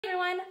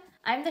everyone!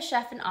 I'm the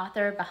chef and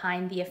author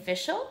behind the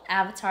official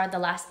Avatar: The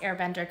Last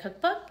Airbender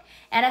cookbook,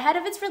 and ahead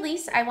of its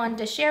release, I wanted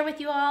to share with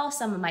you all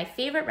some of my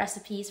favorite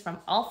recipes from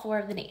all 4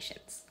 of the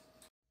nations.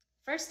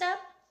 First up,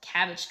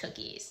 cabbage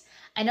cookies.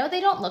 I know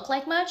they don't look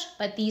like much,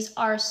 but these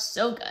are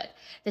so good.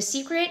 The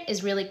secret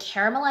is really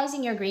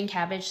caramelizing your green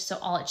cabbage so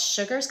all its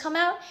sugars come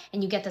out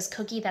and you get this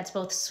cookie that's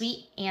both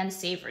sweet and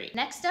savory.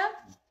 Next up,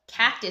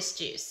 cactus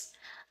juice.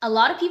 A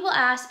lot of people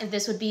asked if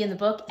this would be in the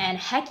book, and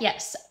heck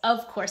yes,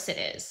 of course it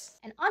is.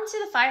 And on to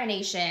the Fire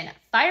Nation.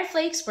 Fire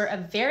flakes were a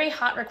very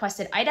hot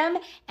requested item,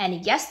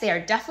 and yes, they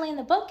are definitely in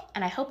the book,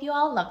 and I hope you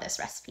all love this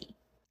recipe.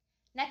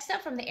 Next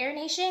up from the Air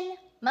Nation,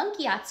 Monk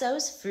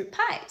Gyatso's fruit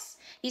pies.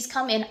 These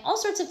come in all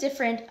sorts of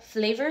different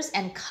flavors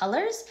and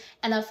colors,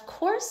 and of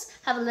course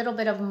have a little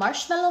bit of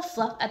marshmallow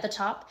fluff at the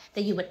top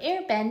that you would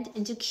air bend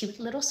into cute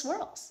little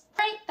swirls.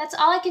 Alright, that's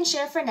all I can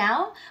share for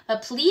now,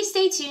 but please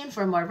stay tuned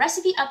for more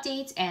recipe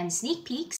updates and sneak peeks